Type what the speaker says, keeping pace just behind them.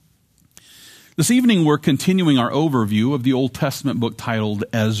This evening, we're continuing our overview of the Old Testament book titled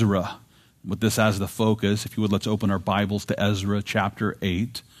Ezra. With this as the focus, if you would, let's open our Bibles to Ezra chapter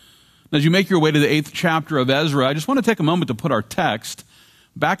 8. As you make your way to the 8th chapter of Ezra, I just want to take a moment to put our text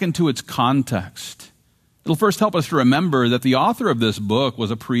back into its context. It'll first help us to remember that the author of this book was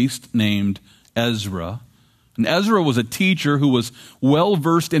a priest named Ezra. And Ezra was a teacher who was well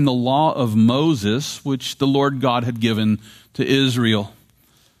versed in the law of Moses, which the Lord God had given to Israel.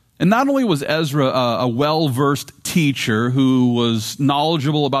 And not only was Ezra a well-versed teacher who was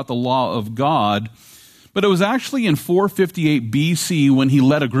knowledgeable about the law of God, but it was actually in 458 BC when he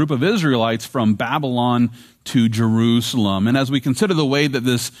led a group of Israelites from Babylon to Jerusalem. And as we consider the way that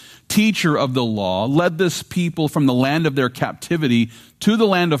this teacher of the law led this people from the land of their captivity to the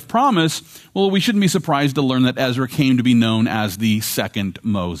land of promise, well, we shouldn't be surprised to learn that Ezra came to be known as the second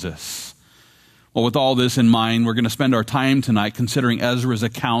Moses. Well, with all this in mind, we're going to spend our time tonight considering Ezra's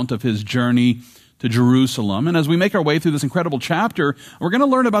account of his journey to Jerusalem. And as we make our way through this incredible chapter, we're going to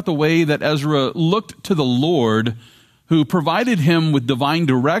learn about the way that Ezra looked to the Lord, who provided him with divine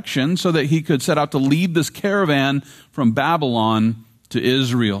direction so that he could set out to lead this caravan from Babylon to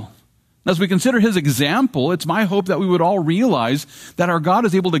Israel. As we consider his example, it's my hope that we would all realize that our God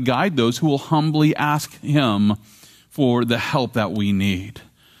is able to guide those who will humbly ask him for the help that we need.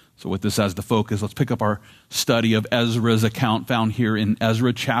 So with this as the focus, let's pick up our study of Ezra's account found here in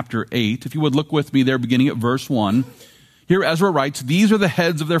Ezra chapter 8. If you would look with me there beginning at verse 1. Here Ezra writes, "These are the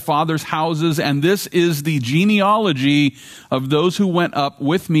heads of their fathers' houses, and this is the genealogy of those who went up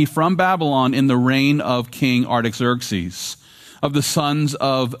with me from Babylon in the reign of King Artaxerxes. Of the sons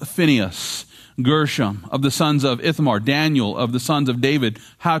of Phinehas, Gershom. Of the sons of Ithamar, Daniel. Of the sons of David,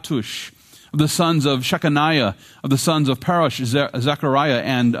 Hattush. Of the sons of Shechaniah, of the sons of Parosh, Zechariah,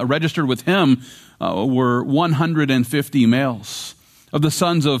 and registered with him were 150 males. Of the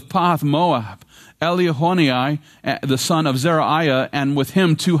sons of Pahath Moab, Elihonai, the son of Zerahiah, and with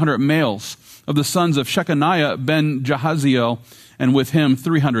him 200 males. Of the sons of Shechaniah, Ben Jahaziel, and with him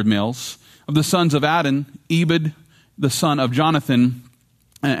 300 males. Of the sons of Adon, Ebed, the son of Jonathan,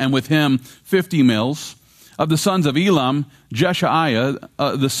 and with him 50 males. Of the sons of Elam, Jeshiah,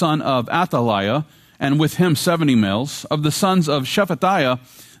 the son of Athaliah, and with him 70 males. Of the sons of Shephatiah,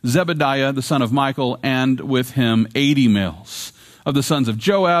 Zebediah, the son of Michael, and with him 80 males. Of the sons of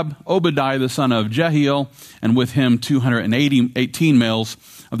Joab, Obadiah, the son of Jehiel, and with him 218 males.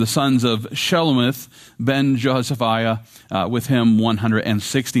 Of the sons of Shelomith, Ben Josephiah, with him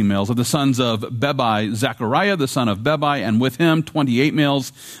 160 males. Of the sons of Bebai, Zechariah, the son of Bebai, and with him 28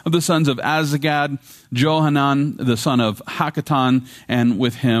 males. Of the sons of Azagad, Johanan, the son of Hakatan, and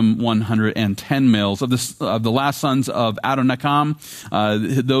with him 110 males. Of the last sons of Adonikam,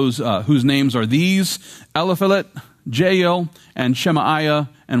 those whose names are these: Eliphelet, Jael, and Shemaiah,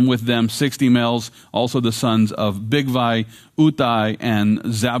 and with them 60 males. Also the sons of Bigvai, Utai, and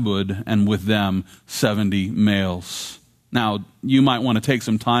Zabud, and with them 70 males. Now, you might want to take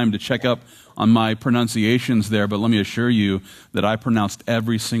some time to check up on my pronunciations there, but let me assure you that I pronounced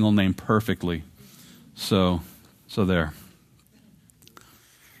every single name perfectly. So there.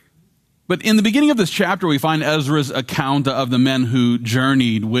 But in the beginning of this chapter, we find Ezra's account of the men who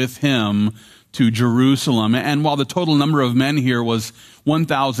journeyed with him to Jerusalem. And while the total number of men here was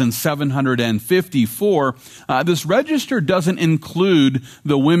 1,754, this register doesn't include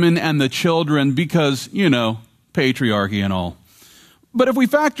the women and the children because, patriarchy and all. But if we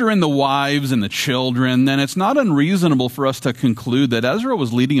factor in the wives and the children, then it's not unreasonable for us to conclude that Ezra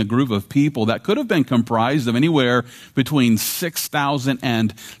was leading a group of people that could have been comprised of anywhere between 6,000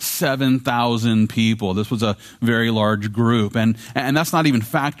 and 7,000 people. This was a very large group. And that's not even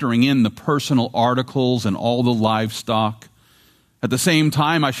factoring in the personal articles and all the livestock. At the same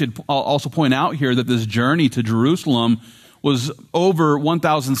time, I should also point out here that this journey to Jerusalem was over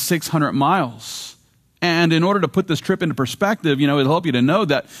 1,600 miles. And in order to put this trip into perspective, it'll help you to know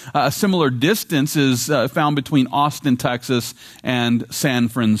that a similar distance is found between Austin, Texas, and San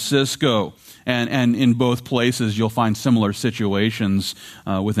Francisco. And in both places, you'll find similar situations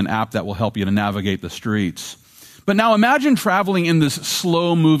with an app that will help you to navigate the streets. But now imagine traveling in this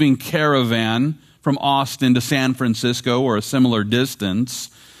slow-moving caravan from Austin to San Francisco or a similar distance.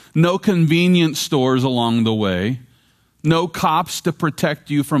 No convenience stores along the way. No cops to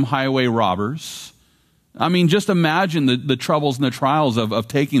protect you from highway robbers. I mean, just imagine the troubles and the trials of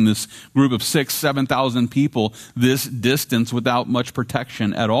taking this group of 6,000, 7,000 people this distance without much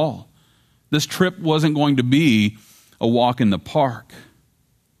protection at all. This trip wasn't going to be a walk in the park.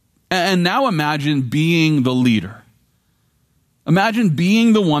 And now imagine being the leader. Imagine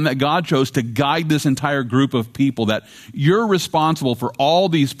being the one that God chose to guide this entire group of people, that you're responsible for all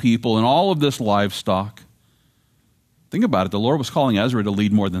these people and all of this livestock. Think about it. The Lord was calling Ezra to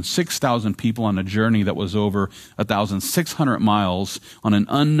lead more than 6,000 people on a journey that was over 1,600 miles on an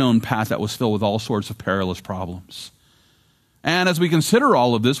unknown path that was filled with all sorts of perilous problems. And as we consider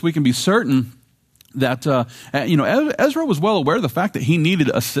all of this, we can be certain that, Ezra was well aware of the fact that he needed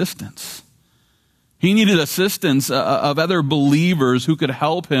assistance. He needed assistance of other believers who could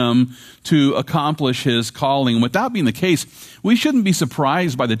help him to accomplish his calling. With that being the case, we shouldn't be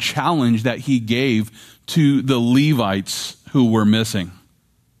surprised by the challenge that he gave to the Levites who were missing.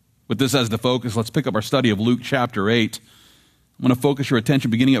 With this as the focus, let's pick up our study of Luke chapter 8. I'm going to focus your attention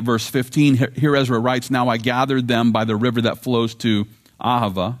beginning at verse 15. Here Ezra writes, "Now I gathered them by the river that flows to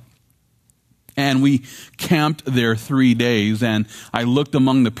Ahava, and we camped there 3 days, and I looked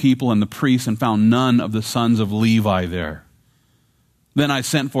among the people and the priests and found none of the sons of Levi there. Then I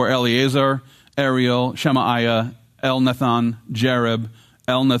sent for Eleazar, Ariel, Shemaiah, Elnathan, Jerib,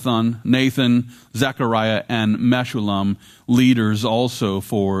 Elnathan, Nathan, Zechariah, and Meshullam, leaders also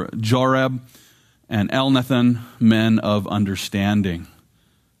for Jorab and Elnathan, men of understanding.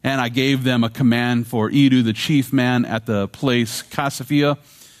 And I gave them a command for Edu, the chief man at the place Casaphia,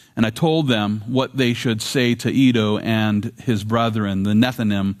 and I told them what they should say to Edo and his brethren, the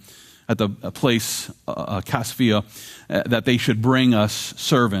Nethanim, at the place Casaphia, that they should bring us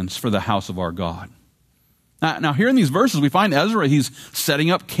servants for the house of our God." Now, here in these verses, we find Ezra, he's setting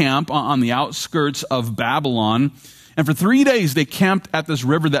up camp on the outskirts of Babylon. And for 3 days, they camped at this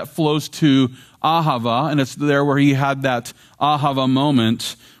river that flows to Ahava. And it's there where he had that Ahava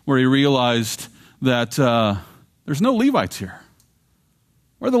moment where he realized that there's no Levites here.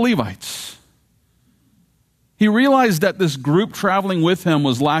 Where are the Levites? He realized that this group traveling with him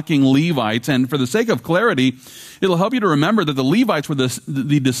was lacking Levites. And for the sake of clarity, it'll help you to remember that the Levites were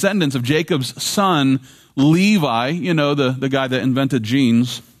the descendants of Jacob's son, Levi, the guy that invented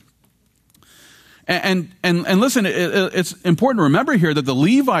jeans. And listen, it's important to remember here that the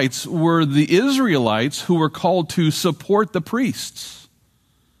Levites were the Israelites who were called to support the priests.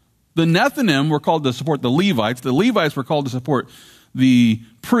 The Nethanim were called to support the Levites. The Levites were called to support the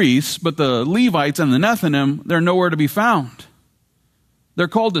priests, but the Levites and the Nethanim, they're nowhere to be found. They're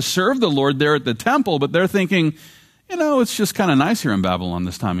called to serve the Lord there at the temple, but they're thinking, it's just kind of nice here in Babylon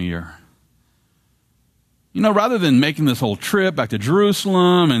this time of year. Rather than making this whole trip back to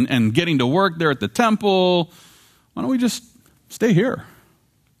Jerusalem and getting to work there at the temple, why don't we just stay here?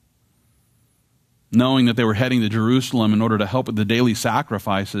 Knowing that they were heading to Jerusalem in order to help with the daily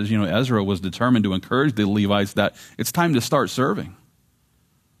sacrifices, Ezra was determined to encourage the Levites that it's time to start serving.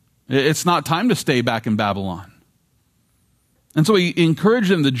 It's not time to stay back in Babylon. And so he encouraged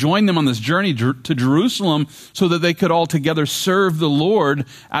them to join them on this journey to Jerusalem so that they could all together serve the Lord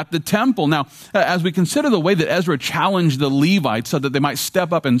at the temple. Now, as we consider the way that Ezra challenged the Levites so that they might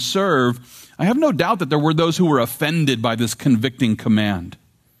step up and serve, I have no doubt that there were those who were offended by this convicting command.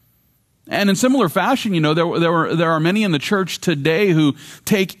 And in similar fashion, there are many in the church today who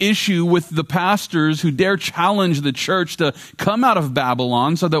take issue with the pastors who dare challenge the church to come out of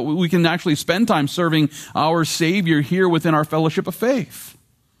Babylon so that we can actually spend time serving our Savior here within our fellowship of faith.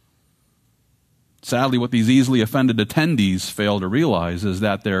 Sadly, what these easily offended attendees fail to realize is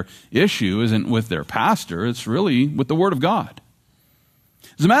that their issue isn't with their pastor, it's really with the Word of God.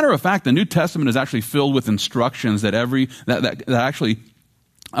 As a matter of fact, the New Testament is actually filled with instructions that actually,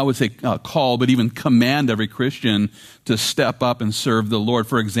 I would say, call, but even command every Christian to step up and serve the Lord.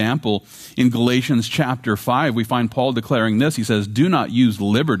 For example, in Galatians chapter 5, we find Paul declaring this. He says, do not use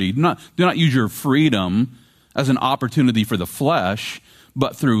liberty, do not use your freedom as an opportunity for the flesh,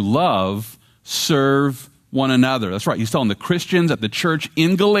 but through love, serve one another. That's right. He's telling the Christians at the church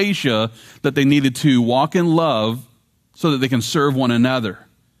in Galatia that they needed to walk in love so that they can serve one another.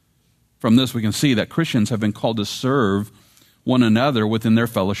 From this, we can see that Christians have been called to serve one another within their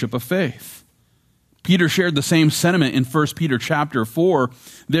fellowship of faith. Peter shared the same sentiment in 1 Peter chapter 4.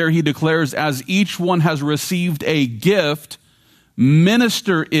 There he declares, as each one has received a gift,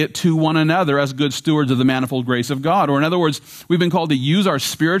 minister it to one another as good stewards of the manifold grace of God. Or in other words, we've been called to use our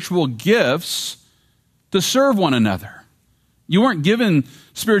spiritual gifts to serve one another. You weren't given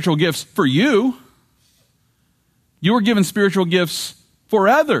spiritual gifts for you. You were given spiritual gifts for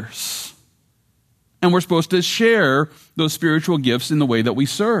others. And we're supposed to share those spiritual gifts in the way that we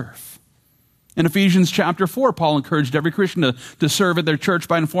serve. In Ephesians chapter 4, Paul encouraged every Christian to serve at their church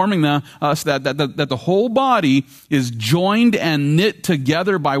by informing us that the whole body is joined and knit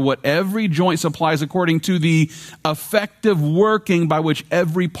together by what every joint supplies according to the effective working by which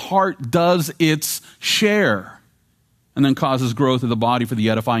every part does its share. and then causes growth of the body for the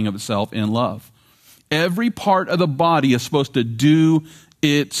edifying of itself in love. Every part of the body is supposed to do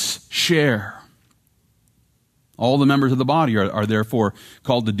its share. All the members of the body are therefore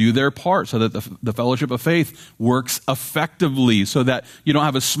called to do their part so that the fellowship of faith works effectively, so that you don't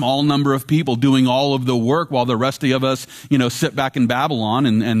have a small number of people doing all of the work while the rest of us, sit back in Babylon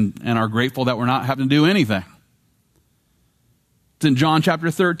and are grateful that we're not having to do anything. It's in John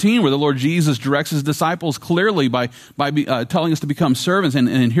chapter 13 where the Lord Jesus directs his disciples clearly by telling us to become servants.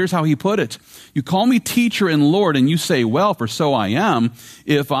 And here's how he put it. You call me teacher and Lord, and you say, well, for so I am.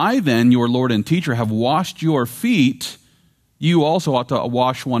 If I then, your Lord and teacher, have washed your feet, you also ought to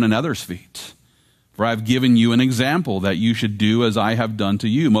wash one another's feet. For I have given you an example that you should do as I have done to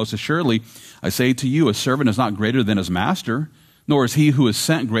you. Most assuredly, I say to you, a servant is not greater than his master, nor is he who is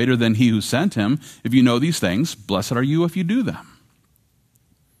sent greater than he who sent him. If you know these things, blessed are you if you do them.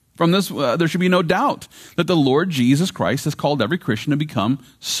 From this, there should be no doubt that the Lord Jesus Christ has called every Christian to become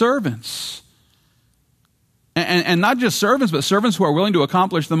servants. And not just servants, but servants who are willing to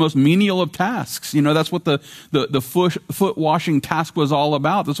accomplish the most menial of tasks. That's what the foot washing task was all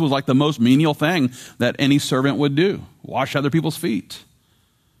about. This was like the most menial thing that any servant would do, wash other people's feet.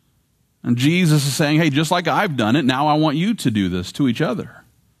 And Jesus is saying, hey, just like I've done it, now I want you to do this to each other.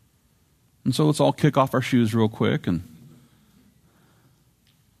 And so let's all kick off our shoes real quick and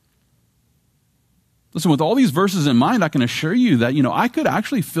listen, with all these verses in mind, I can assure you that, I could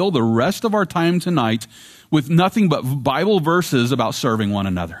actually fill the rest of our time tonight with nothing but Bible verses about serving one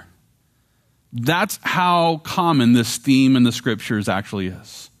another. That's how common this theme in the scriptures actually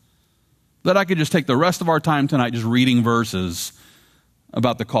is. That I could just take the rest of our time tonight just reading verses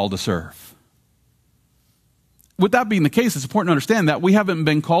about the call to serve. With that being the case, it's important to understand that we haven't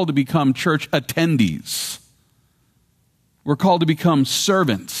been called to become church attendees. We're called to become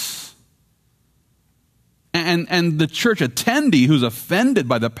servants. And the church attendee who's offended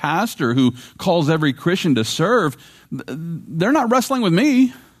by the pastor who calls every Christian to serve, they're not wrestling with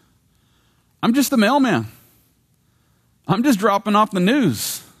me. I'm just the mailman. I'm just dropping off the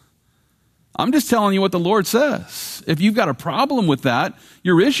news. I'm just telling you what the Lord says. If you've got a problem with that,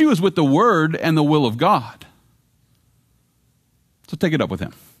 your issue is with the Word and the will of God. So take it up with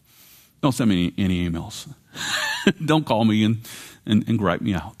Him. Don't send me any emails. Don't call me and gripe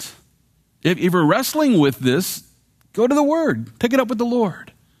me out. If you're wrestling with this, go to the Word. Take it up with the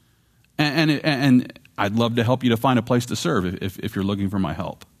Lord. And I'd love to help you to find a place to serve if you're looking for my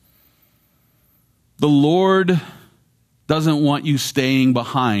help. The Lord doesn't want you staying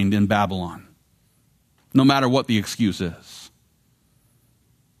behind in Babylon, no matter what the excuse is.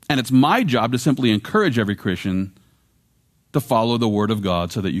 And it's my job to simply encourage every Christian to follow the Word of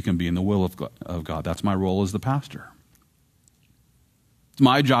God so that you can be in the will of God. That's my role as the pastor. It's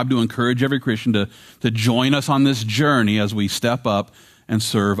my job to encourage every Christian to join us on this journey as we step up and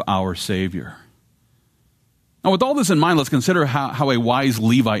serve our Savior. Now, with all this in mind, let's consider how a wise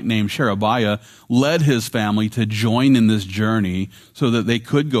Levite named Sherebiah led his family to join in this journey so that they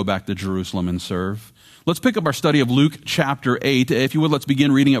could go back to Jerusalem and serve. Let's pick up our study of Luke chapter 8. If you would, let's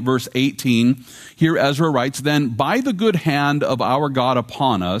begin reading at verse 18. Here Ezra writes, "Then by the good hand of our God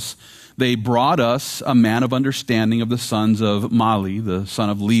upon us, they brought us a man of understanding of the sons of Mali, the son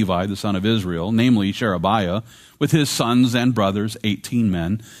of Levi, the son of Israel, namely Sherebiah, with his sons and brothers, 18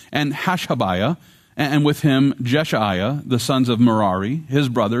 men, and Hashabiah, and with him Jeshaiah, the sons of Merari, his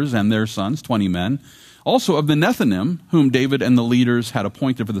brothers and their sons, 20 men. Also of the Nethinim, whom David and the leaders had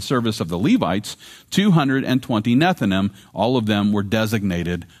appointed for the service of the Levites, 220 Nethinim. All of them were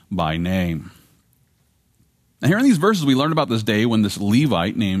designated by name." Now, here in these verses, we learn about this day when this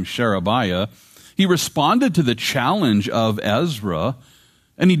Levite named Sherebiah, he responded to the challenge of Ezra,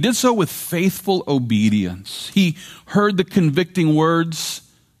 and he did so with faithful obedience. He heard the convicting words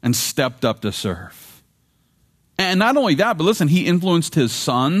and stepped up to serve. And not only that, but listen, he influenced his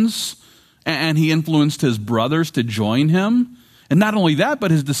sons and he influenced his brothers to join him. And not only that,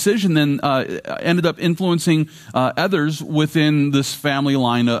 but his decision then ended up influencing others within this family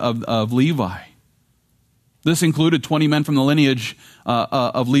line of Levi. This included 20 men from the lineage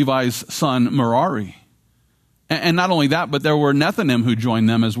of Levi's son Merari. And not only that, but there were Nethinim who joined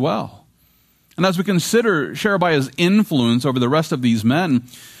them as well. And as we consider Sherebiah's influence over the rest of these men,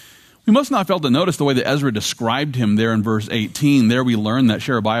 we must not fail to notice the way that Ezra described him there in verse 18. There we learn that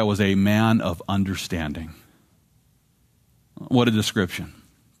Sherebiah was a man of understanding. What a description.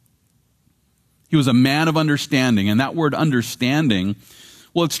 He was a man of understanding, and that word understanding,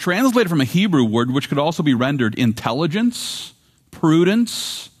 well, it's translated from a Hebrew word which could also be rendered intelligence,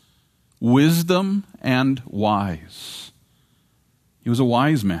 prudence, wisdom, and wise. He was a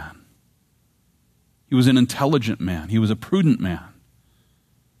wise man. He was an intelligent man. He was a prudent man.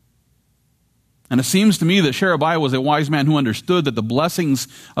 And it seems to me that Sherebiah was a wise man who understood that the blessings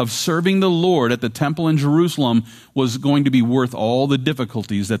of serving the Lord at the temple in Jerusalem was going to be worth all the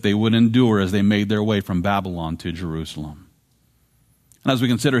difficulties that they would endure as they made their way from Babylon to Jerusalem. And as we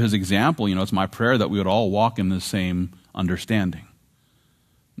consider his example, it's my prayer that we would all walk in the same understanding,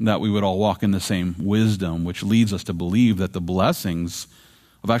 that we would all walk in the same wisdom, which leads us to believe that the blessings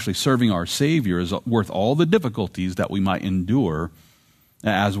of actually serving our Savior is worth all the difficulties that we might endure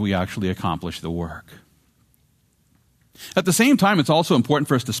as we actually accomplish the work. At the same time, it's also important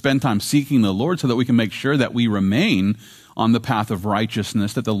for us to spend time seeking the Lord so that we can make sure that we remain on the path of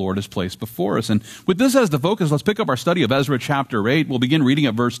righteousness that the Lord has placed before us. And with this as the focus, let's pick up our study of Ezra chapter 8. We'll begin reading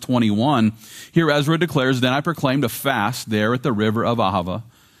at verse 21. Here Ezra declares, "Then I proclaimed a fast there at the river of Ahava,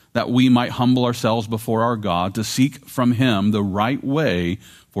 that we might humble ourselves before our God to seek from him the right way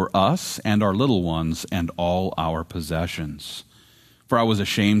for us and our little ones and all our possessions. For I was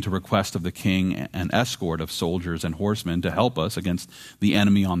ashamed to request of the king an escort of soldiers and horsemen to help us against the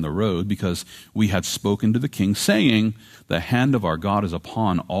enemy on the road, because we had spoken to the king, saying, the hand of our God is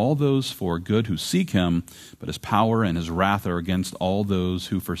upon all those for good who seek him, but his power and his wrath are against all those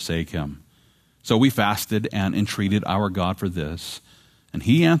who forsake him. So we fasted and entreated our God for this, and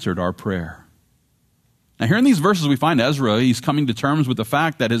he answered our prayer." Now here in these verses we find Ezra, he's coming to terms with the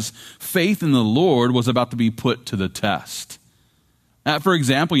fact that his faith in the Lord was about to be put to the test. For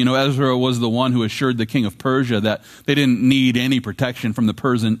example, Ezra was the one who assured the king of Persia that they didn't need any protection from the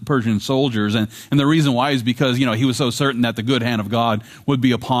Persian soldiers. And the reason why is because, he was so certain that the good hand of God would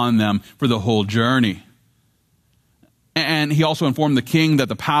be upon them for the whole journey. And he also informed the king that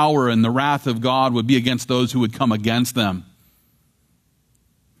the power and the wrath of God would be against those who would come against them.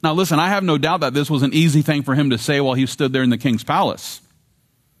 Now listen, I have no doubt that this was an easy thing for him to say while he stood there in the king's palace.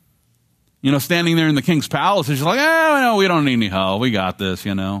 Standing there in the king's palace, he's just like, no, we don't need any help. We got this,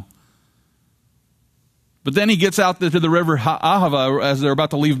 But then he gets out to the river Ahava as they're about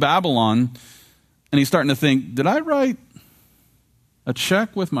to leave Babylon, and he's starting to think, did I write a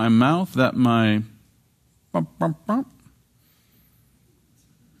check with my mouth that my...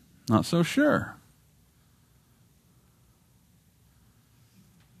 Not so sure.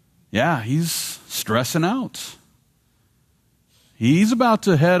 Yeah, he's stressing out. He's about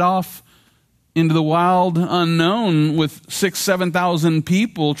to head off into the wild unknown with 6,000-7,000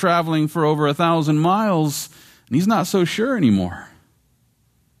 people traveling for over 1,000 miles, and he's not so sure anymore.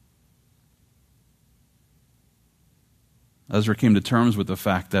 Ezra came to terms with the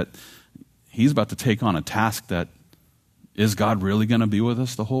fact that he's about to take on a task that, is God really going to be with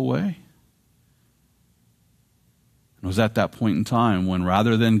us the whole way? And it was at that point in time when,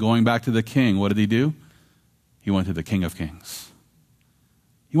 rather than going back to the king, what did he do? He went to the King of Kings.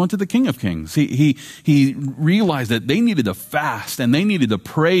 He went to the King of Kings. He realized that they needed to fast and they needed to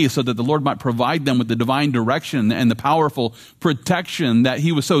pray so that the Lord might provide them with the divine direction and the powerful protection that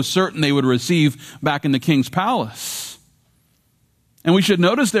he was so certain they would receive back in the king's palace. And we should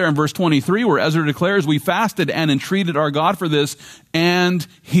notice there in verse 23 where Ezra declares, we fasted and entreated our God for this, and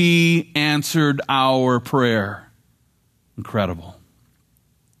he answered our prayer. Incredible.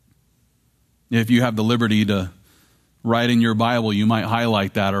 If you have the liberty to write in your Bible, you might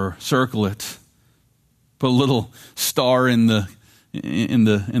highlight that or circle it. Put a little star in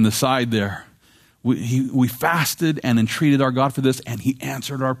the side there. We fasted and entreated our God for this, and he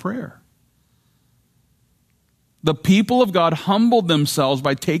answered our prayer. The people of God humbled themselves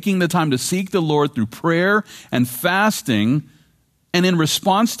by taking the time to seek the Lord through prayer and fasting, and in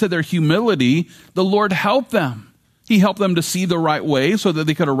response to their humility, the Lord helped them. He helped them to see the right way so that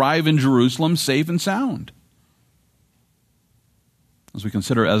they could arrive in Jerusalem safe and sound. As we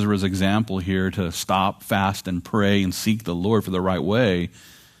consider Ezra's example here to stop, fast, and pray and seek the Lord for the right way,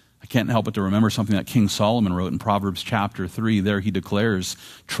 I can't help but to remember something that King Solomon wrote in Proverbs chapter 3. There he declares,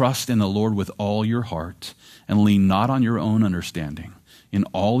 trust in the Lord with all your heart and lean not on your own understanding. In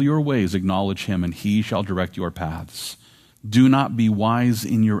all your ways acknowledge him, and he shall direct your paths. Do not be wise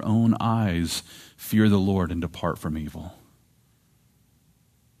in your own eyes. Fear the Lord and depart from evil.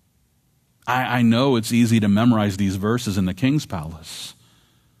 I know it's easy to memorize these verses in the king's palace.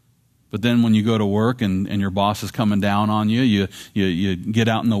 But then when you go to work and your boss is coming down on you, you get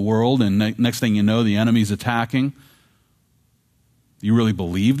out in the world, and next thing you know, the enemy's attacking. Do you really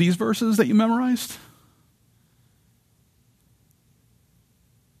believe these verses that you memorized?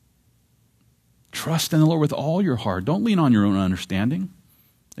 Trust in the Lord with all your heart. Don't lean on your own understanding.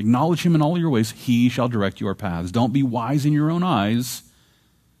 Acknowledge him in all your ways. He shall direct your paths. Don't be wise in your own eyes.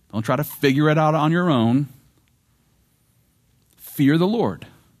 Don't try to figure it out on your own. Fear the Lord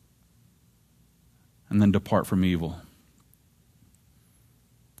and then depart from evil.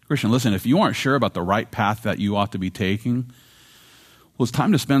 Christian, listen, if you aren't sure about the right path that you ought to be taking, well, it's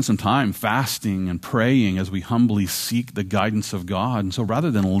time to spend some time fasting and praying as we humbly seek the guidance of God. And so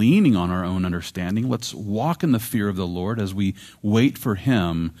rather than leaning on our own understanding, let's walk in the fear of the Lord as we wait for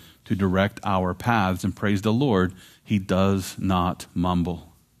him to direct our paths. And praise the Lord, he does not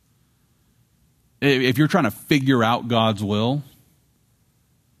mumble. If you're trying to figure out God's will,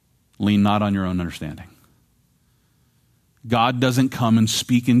 lean not on your own understanding. God doesn't come and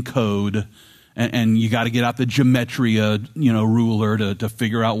speak in code, and you got to get out the gematria, ruler to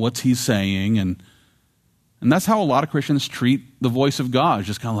figure out what he's saying. And that's how a lot of Christians treat the voice of God. It's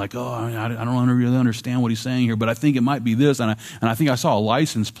just kind of like, I don't really understand what he's saying here, but I think it might be this. And I think I saw a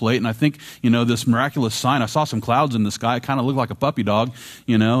license plate, and I think, this miraculous sign. I saw some clouds in the sky. It kind of looked like a puppy dog,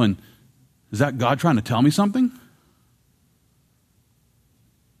 and is that God trying to tell me something?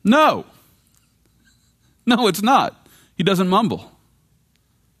 No. No, it's not. He doesn't mumble.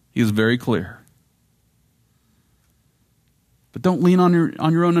 He is very clear. But don't lean on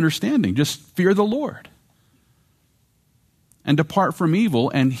your own understanding. Just fear the Lord. And depart from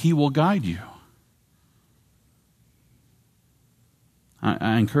evil, and he will guide you.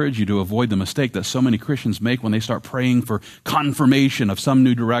 I encourage you to avoid the mistake that so many Christians make when they start praying for confirmation of some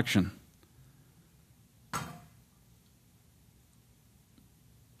new direction.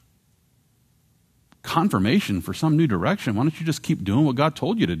 Confirmation for some new direction? Why don't you just keep doing what God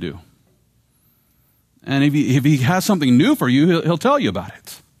told you to do? And if he has something new for you, he'll tell you about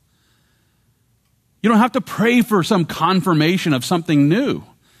it. You don't have to pray for some confirmation of something new.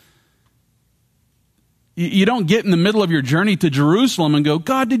 You don't get in the middle of your journey to Jerusalem and go,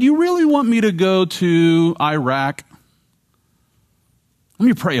 God, did you really want me to go to Iraq? Let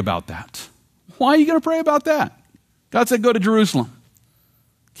me pray about that. Why are you going to pray about that? God said, go to Jerusalem.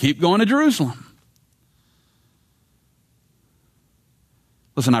 Keep going to Jerusalem.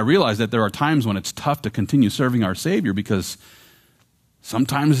 Listen, I realize that there are times when it's tough to continue serving our Savior because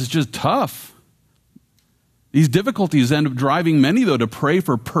sometimes it's just tough. These difficulties end up driving many, though, to pray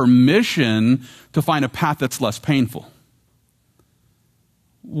for permission to find a path that's less painful.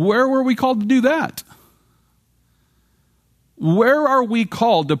 Where were we called to do that? Where are we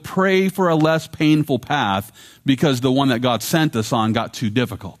called to pray for a less painful path because the one that God sent us on got too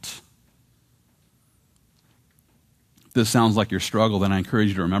difficult? If this sounds like your struggle, then I encourage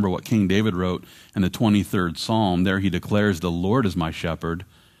you to remember what King David wrote in the 23rd Psalm. There he declares, the Lord is my shepherd,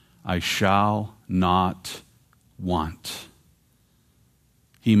 I shall not want.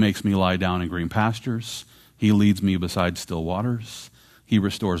 He makes me lie down in green pastures. He leads me beside still waters. He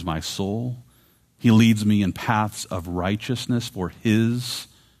restores my soul. He leads me in paths of righteousness for his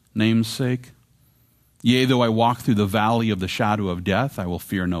name's sake. Yea, though I walk through the valley of the shadow of death, I will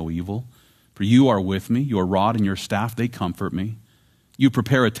fear no evil. For you are with me, your rod and your staff, they comfort me. You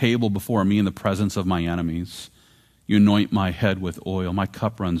prepare a table before me in the presence of my enemies. You anoint my head with oil, my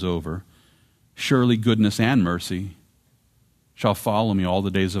cup runs over. Surely goodness and mercy shall follow me all the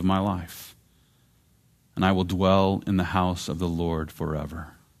days of my life, and I will dwell in the house of the Lord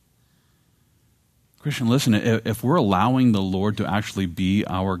forever. Christian, listen, if we're allowing the Lord to actually be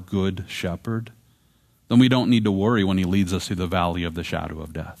our good shepherd, then we don't need to worry when he leads us through the valley of the shadow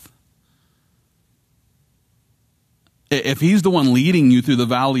of death. If he's the one leading you through the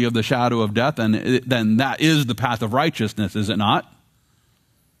valley of the shadow of death, then that is the path of righteousness, is it not?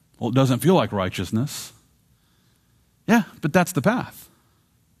 Well, it doesn't feel like righteousness. Yeah, but that's the path.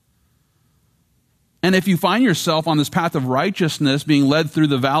 And if you find yourself on this path of righteousness being led through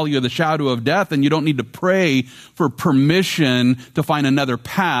the valley of the shadow of death, then you don't need to pray for permission to find another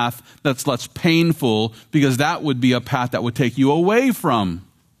path that's less painful, because that would be a path that would take you away from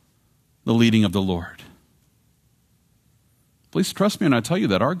the leading of the Lord. Please trust me when I tell you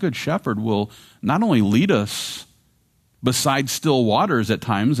that our good shepherd will not only lead us beside still waters at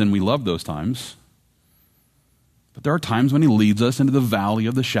times, and we love those times, but there are times when he leads us into the valley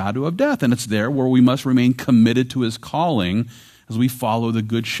of the shadow of death, and it's there where we must remain committed to his calling as we follow the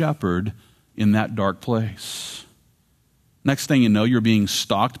good shepherd in that dark place. Next thing you know, you're being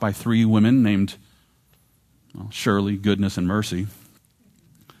stalked by 3 women named Shirley, Goodness, and Mercy.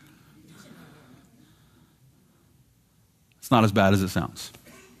 It's not as bad as it sounds.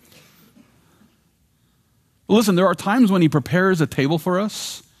 But listen, there are times when he prepares a table for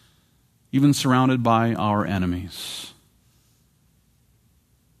us, even surrounded by our enemies.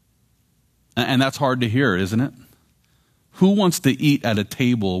 And that's hard to hear, isn't it? Who wants to eat at a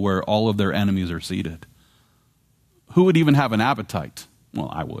table where all of their enemies are seated? Who would even have an appetite? Well,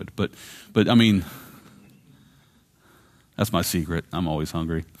 I would, but I mean, that's my secret. I'm always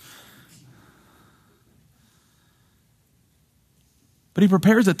hungry. But he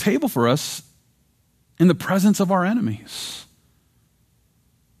prepares a table for us in the presence of our enemies.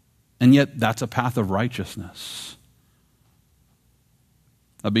 And yet, that's a path of righteousness.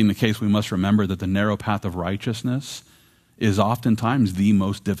 That being the case, we must remember that the narrow path of righteousness is oftentimes the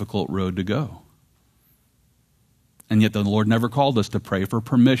most difficult road to go. And yet the Lord never called us to pray for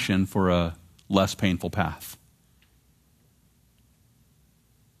permission for a less painful path.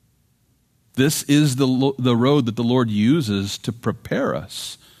 This is the road that the Lord uses to prepare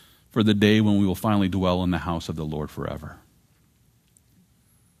us for the day when we will finally dwell in the house of the Lord forever.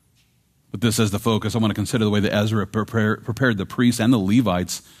 With this as the focus, I want to consider the way that Ezra prepared the priests and the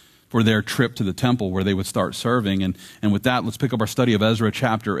Levites for their trip to the temple where they would start serving. And with that, let's pick up our study of Ezra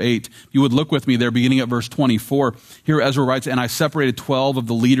chapter 8. If you would look with me there, beginning at verse 24. Here Ezra writes, "And I separated 12 of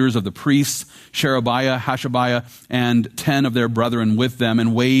the leaders of the priests, Sherebiah, Hashabiah, and 10 of their brethren with them,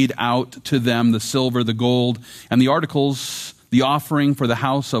 and weighed out to them the silver, the gold, and the articles, the offering for the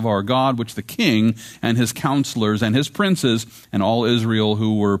house of our God, which the king and his counselors and his princes and all Israel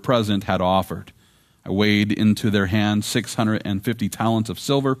who were present had offered. I weighed into their hands 650 talents of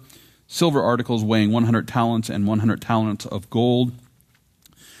silver, silver articles weighing 100 talents and 100 talents of gold,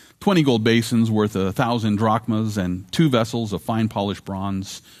 20 gold basins worth 1,000 drachmas, and 2 vessels of fine polished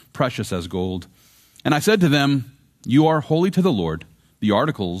bronze, precious as gold. And I said to them, you are holy to the Lord. The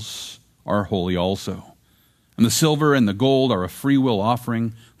articles are holy also. And the silver and the gold are a free will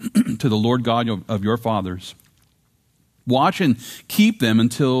offering to the Lord God of your fathers. Watch and keep them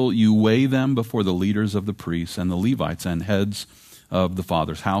until you weigh them before the leaders of the priests and the Levites and heads of the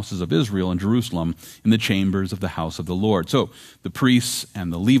fathers' houses of Israel and Jerusalem in the chambers of the house of the Lord." So the priests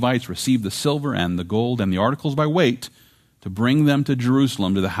and the Levites received the silver and the gold and the articles by weight to bring them to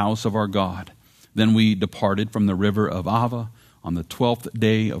Jerusalem to the house of our God. Then we departed from the river of Ahava on the 12th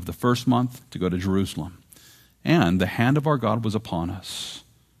day of the first month to go to Jerusalem. And the hand of our God was upon us.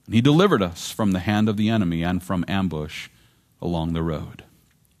 And he delivered us from the hand of the enemy and from ambush along the road.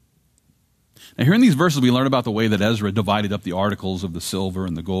 Now, here in these verses, we learn about the way that Ezra divided up the articles of the silver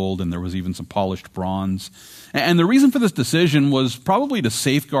and the gold, and there was even some polished bronze. And the reason for this decision was probably to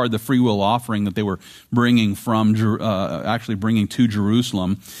safeguard the free will offering that they were bringing bringing to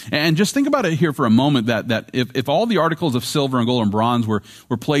Jerusalem. And just think about it here for a moment, that if all the articles of silver and gold and bronze were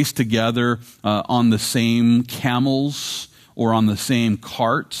placed together on the same camels or on the same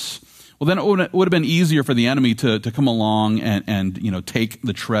carts, well, then it would have been easier for the enemy to come along and take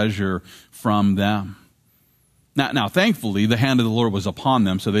the treasure from them. Now, thankfully, the hand of the Lord was upon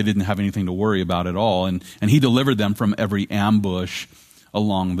them, so they didn't have anything to worry about at all, and he delivered them from every ambush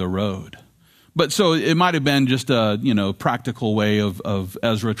along the road. But so it might have been just a practical way of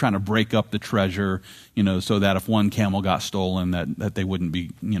Ezra trying to break up the treasure, so that if one camel got stolen, that they wouldn't be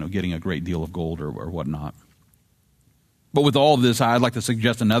getting a great deal of gold or whatnot. But with all of this, I'd like to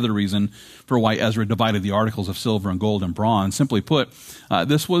suggest another reason for why Ezra divided the articles of silver and gold and bronze. Simply put,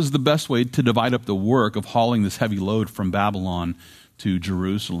 this was the best way to divide up the work of hauling this heavy load from Babylon to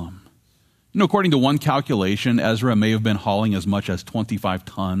Jerusalem. According to one calculation, Ezra may have been hauling as much as 25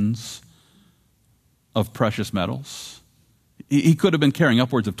 tons of precious metals. He could have been carrying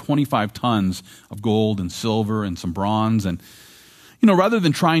upwards of 25 tons of gold and silver and some bronze. And rather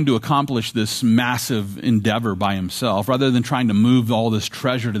than trying to accomplish this massive endeavor by himself, rather than trying to move all this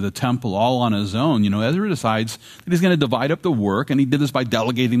treasure to the temple all on his own, Ezra decides that he's going to divide up the work, and he did this by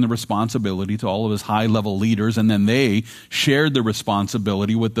delegating the responsibility to all of his high-level leaders, and then they shared the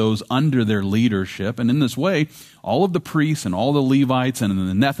responsibility with those under their leadership. And in this way, all of the priests and all the Levites and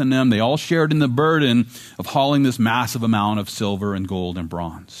the Nethinim, they all shared in the burden of hauling this massive amount of silver and gold and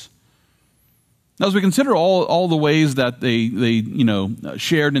bronze. Now, as we consider all the ways that they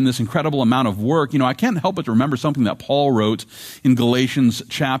shared in this incredible amount of work, I can't help but to remember something that Paul wrote in Galatians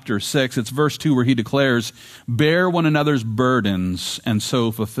chapter 6. It's verse 2 where he declares, "Bear one another's burdens and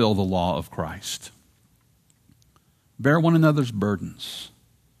so fulfill the law of Christ." Bear one another's burdens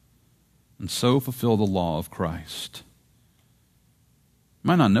and so fulfill the law of Christ. You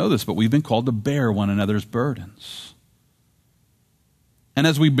might not know this, but we've been called to bear one another's burdens. And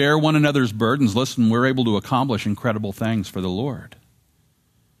as we bear one another's burdens, listen, we're able to accomplish incredible things for the Lord.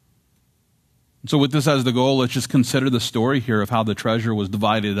 So with this as the goal, let's just consider the story here of how the treasure was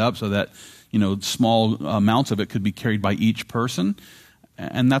divided up so that, small amounts of it could be carried by each person.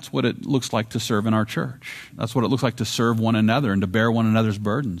 And that's what it looks like to serve in our church. That's what it looks like to serve one another and to bear one another's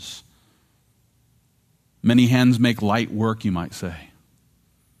burdens. Many hands make light work, you might say.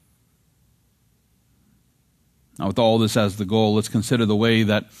 Now, with all this as the goal, let's consider the way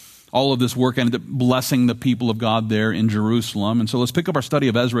that all of this work ended up blessing the people of God there in Jerusalem. And so let's pick up our study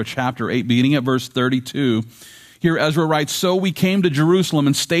of Ezra chapter 8, beginning at verse 32. Here Ezra writes, "So we came to Jerusalem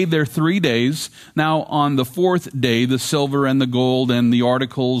and stayed there 3 days. Now on the 4th day, the silver and the gold and the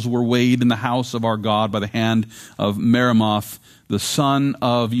articles were weighed in the house of our God by the hand of Meremoth, the son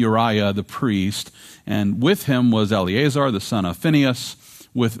of Uriah the priest. And with him was Eleazar, the son of Phinehas.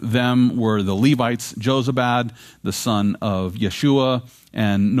 With them were the Levites, Jozabad, the son of Yeshua,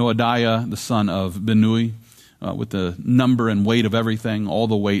 and Noadiah, the son of Binnui. With the number and weight of everything, all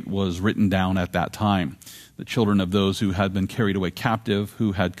the weight was written down at that time. The children of those who had been carried away captive,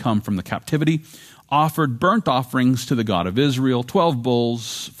 who had come from the captivity, offered burnt offerings to the God of Israel, 12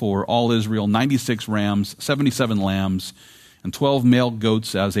 bulls for all Israel, 96 rams, 77 lambs, and 12 male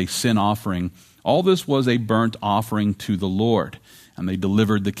goats as a sin offering. All this was a burnt offering to the Lord. And they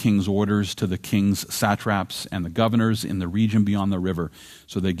delivered the king's orders to the king's satraps and the governors in the region beyond the river.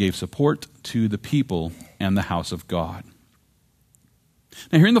 So they gave support to the people and the house of God."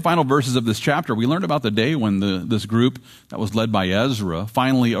 Now, here in the final verses of this chapter, we learned about the day when this group that was led by Ezra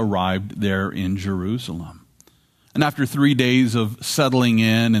finally arrived there in Jerusalem. And after 3 days of settling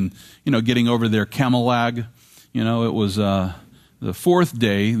in and, getting over their camel lag, it was the 4th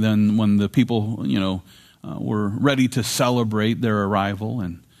day then when the people, were ready to celebrate their arrival.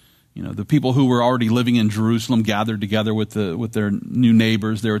 And, the people who were already living in Jerusalem gathered together with their new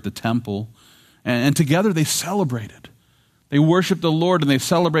neighbors there at the temple. And together they celebrated. They worshiped the Lord, and they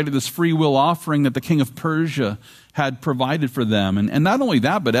celebrated this free will offering that the king of Persia had provided for them. And not only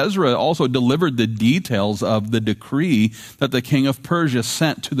that, but Ezra also delivered the details of the decree that the king of Persia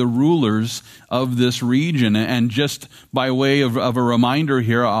sent to the rulers of this region. And just by way of a reminder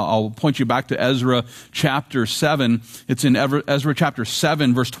here, I'll point you back to Ezra chapter 7. It's in Ezra chapter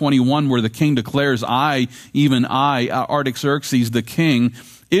 7, verse 21, where the king declares, "I, even I, Artaxerxes the king,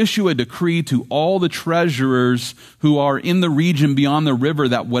 issue a decree to all the treasurers who are in the region beyond the river,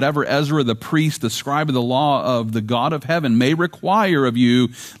 that whatever Ezra the priest, the scribe of the law of the God of heaven, may require of you,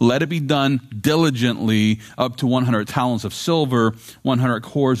 let it be done diligently, up to 100 talents of silver, 100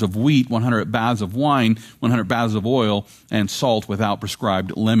 cores of wheat, 100 baths of wine, 100 baths of oil, and salt without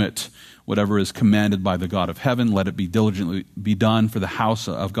prescribed limit. Whatever is commanded by the God of heaven, let it be diligently be done for the house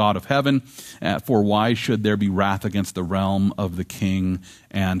of God of heaven. For why should there be wrath against the realm of the king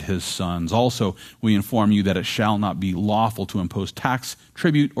and his sons? Also, we inform you that it shall not be lawful to impose tax,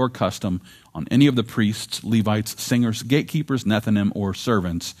 tribute, or custom on any of the priests, Levites, singers, gatekeepers, Nethinim, or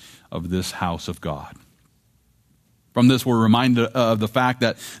servants of this house of God." From this, we're reminded of the fact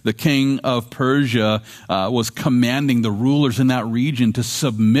that the king of Persia was commanding the rulers in that region to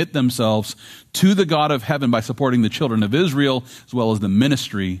submit themselves to the God of heaven by supporting the children of Israel, as well as the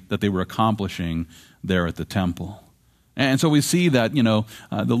ministry that they were accomplishing there at the temple. And so we see that, the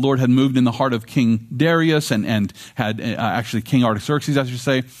Lord had moved in the heart of King Darius and had actually King Artaxerxes, I should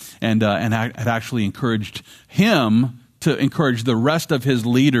say, and had actually encouraged him to encourage the rest of his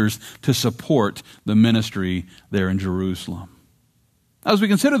leaders to support the ministry there in Jerusalem. As we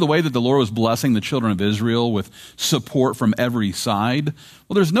consider the way that the Lord was blessing the children of Israel with support from every side,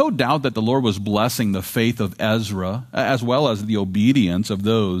 well, there's no doubt that the Lord was blessing the faith of Ezra, as well as the obedience of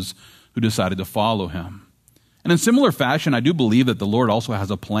those who decided to follow him. And in similar fashion, I do believe that the Lord also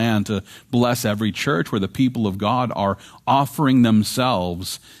has a plan to bless every church where the people of God are offering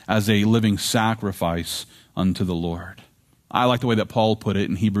themselves as a living sacrifice unto the Lord. I like the way that Paul put it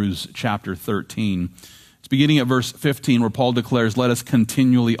in Hebrews chapter 13. It's beginning at verse 15, where Paul declares, "Let us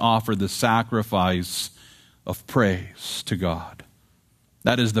continually offer the sacrifice of praise to God.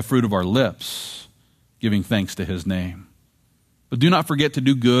 That is the fruit of our lips, giving thanks to his name. But do not forget to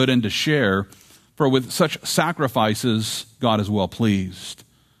do good and to share, for with such sacrifices God is well pleased.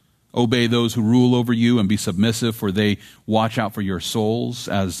 Obey those who rule over you and be submissive, for they watch out for your souls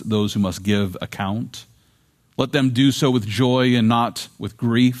as those who must give account. Let them do so with joy and not with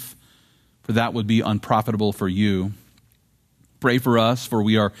grief, for that would be unprofitable for you. Pray for us, for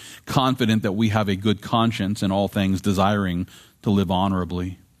we are confident that we have a good conscience in all things, desiring to live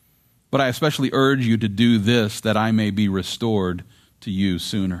honorably. But I especially urge you to do this, that I may be restored to you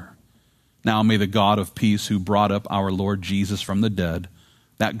sooner. Now may the God of peace, who brought up our Lord Jesus from the dead,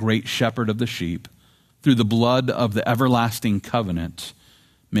 that great shepherd of the sheep, through the blood of the everlasting covenant,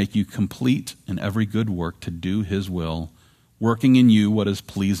 make you complete in every good work to do his will, working in you what is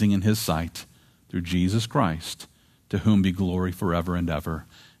pleasing in his sight, through Jesus Christ, to whom be glory forever and ever.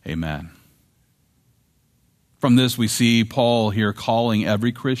 Amen." From this, we see Paul here calling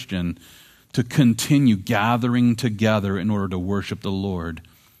every Christian to continue gathering together in order to worship the Lord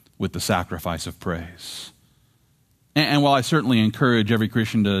with the sacrifice of praise. And while I certainly encourage every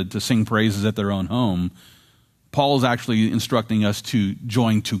Christian to sing praises at their own home, Paul is actually instructing us to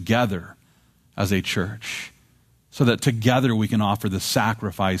join together as a church. so that together we can offer the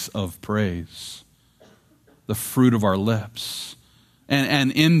sacrifice of praise, the fruit of our lips.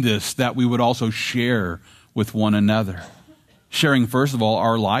 And in this, that we would also share with one another, sharing, first of all,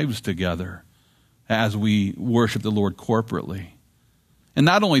 our lives together as we worship the Lord corporately. And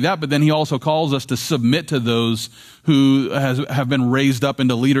not only that, but then he also calls us to submit to those who have been raised up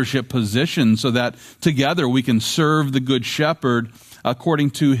into leadership positions so that together we can serve the Good Shepherd according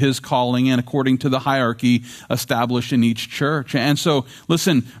to his calling and according to the hierarchy established in each church. And so,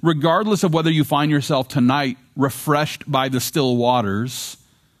 listen, regardless of whether you find yourself tonight refreshed by the still waters,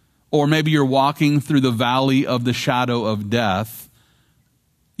 or maybe you're walking through the valley of the shadow of death,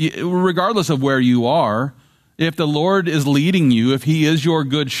 regardless of where you are, if the Lord is leading you, if he is your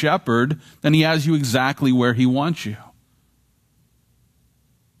good shepherd, then he has you exactly where he wants you.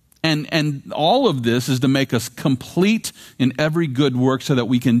 And all of this is to make us complete in every good work so that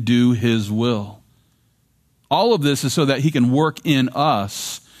we can do his will. All of this is so that he can work in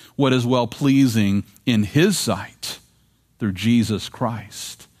us what is well-pleasing in his sight through Jesus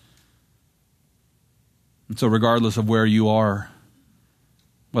Christ. And so regardless of where you are,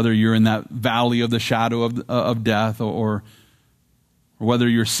 whether you're in that valley of the shadow of death, or whether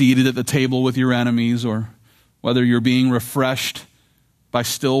you're seated at the table with your enemies, or whether you're being refreshed by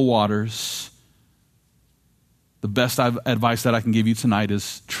still waters, the best advice that I can give you tonight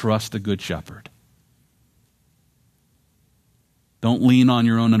is trust the Good Shepherd. Don't lean on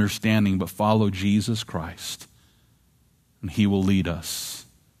your own understanding, but follow Jesus Christ, and he will lead us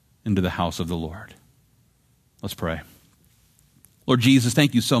into the house of the Lord. Let's pray. Lord Jesus,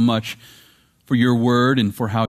 thank you so much for your word and for how